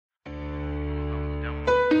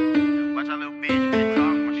little bitch finna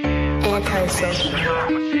talk my shit. Anti-social.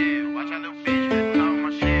 Watch that little bitch finna talk my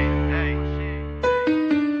shit. Hey.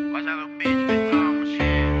 Watch that little bitch finna talk my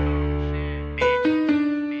shit.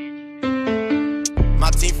 Bitch. My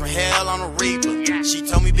team from hell on a reaper. She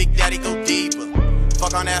told me Big Daddy go deeper.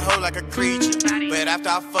 Fuck on that hoe like a creature. But after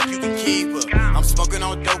I fuck, you can keep her. I'm smoking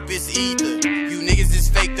on dope, it's ether. You niggas is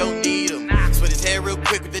fake, don't need them. Split his hair real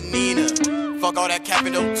quick with the Nina. Fuck all that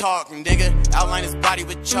capping, don't talk, nigga. Outline his body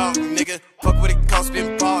with chalk, nigga. Fuck what it cost,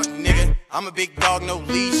 been bought, nigga. I'm a big dog, no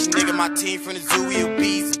leash, nigga. My team from the zoo, we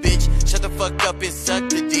obese, bitch. Shut the fuck up, it's suck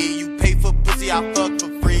the D. You pay for pussy, I fuck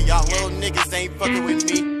for free. Y'all little niggas ain't fucking with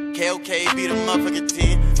me. K.o.K be the motherfucking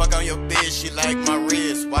team. Fuck on your bitch, she like my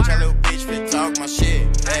wrist. Watch that little bitch fit talk my shit.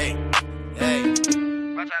 Hey, hey.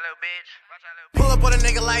 Watch that little bitch. Pull up on a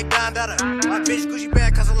nigga like DonDon. My bitch Gucci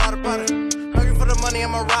bag cost a lot of butter. Hungry for the money,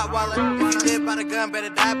 I'm a Rottweiler. If you live by the gun, better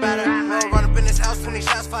die by it. Roll run up in this house, 20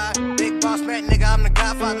 shots fired. Big boss man, nigga, I'm the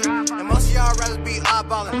godfather. And most of y'all rappers be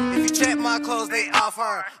oddballin'. If you check my clothes, they off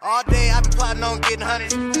her. All day I be plotting on getting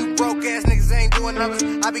hundreds. You broke ass niggas ain't doing numbers.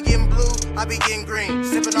 I be getting blue, I be getting green.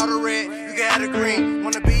 Sipping all the red, you can have the green.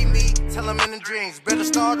 Wanna be me? Tell them in the dreams. Better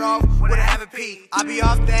start off with a have a pee. I be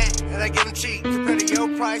off that, and I give them cheap. Compared to your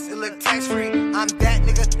price, it look tax free. I'm that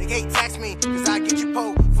nigga, they can't tax me. Cause I get you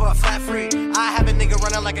po for a flat free. I have a nigga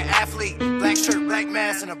running like an athlete. Black shirt, black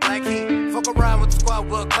mask, and a black heat. Fuck around with the squad,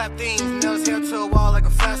 we'll clap things. Nails hair to a wall like a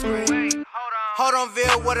flat screen. Hold on,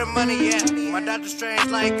 Ville, where the money at? My Dr. Strange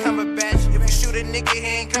like Cumberbatch. If you shoot a nigga, he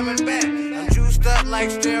ain't coming back. I'm juiced up like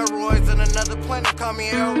steroids on another planet, call me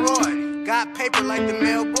Elroy. Got paper like the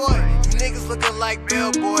mailboy. You niggas looking like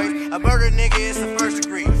bellboys. A murder nigga is the first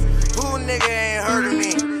degree. Who nigga ain't heard of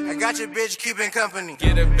me? I got your bitch keeping company.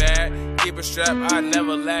 Get it back, keep it strapped, I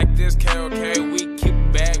never lack this. K.o.K, we keep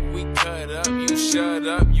it back, we cut up. You shut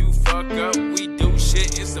up, you fuck up. We do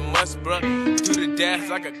shit, it's a must, bruh. Do the dash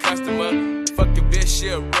like a customer. Fuck your bitch, she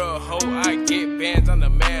a real hoe. I get bands, I'm the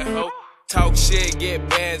man, ho. Talk shit, get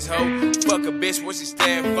bands, ho. Fuck a bitch, what she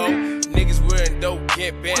stand for? Niggas wearing dope,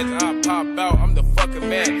 get bands, I pop out, I'm the fucking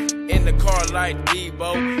man. In the car like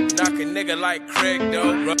Debo, knock a nigga like Craig,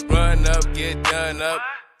 though. Run up, get done up.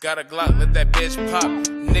 Got a Glock, let that bitch pop.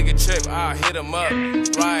 Nigga trip, I hit him up.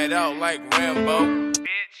 Ride out like Rambo.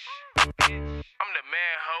 Bitch, I'm the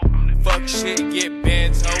man, ho. Fuck shit, get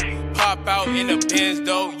bands, ho. Pop out in a Benz,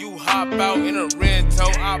 though. You hop out in a Rento.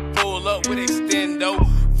 I pull up with extendo.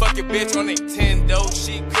 Fuck your bitch on Nintendo.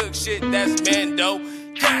 She cook shit, that's Mando.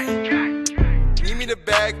 Gang. Give me the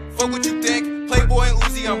bag, fuck what you think. Playboy and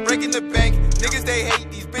Uzi, I'm breaking the bank. Niggas they hate,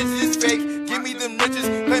 these bitches is fake. Give me them riches,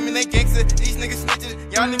 claiming they gangster. These niggas snitches,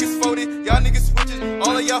 y'all niggas folded, y'all niggas switches.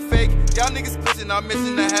 All of y'all fake, y'all niggas glitching. I'm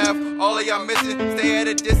missing the half, all of y'all missing. Stay at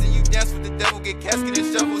a distance, you dance with the devil, get casket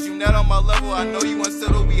and shovels. You not on my level, I know you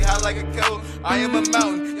unsettled. We high like a kettle, I am a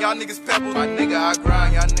mountain, y'all niggas pebble. My nigga, I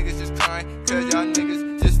grind, y'all niggas just crying. Cause y'all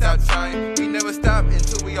niggas just stop trying. We never stop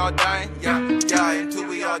until we all dying. Yeah, until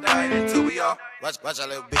we all dying, until we all. Watch that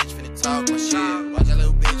little bitch finna talk my shit. Watch that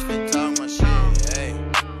little bitch finna talk my shit. Hey,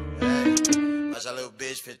 hey. Watch that little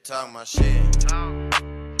bitch finna talk my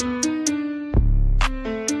shit.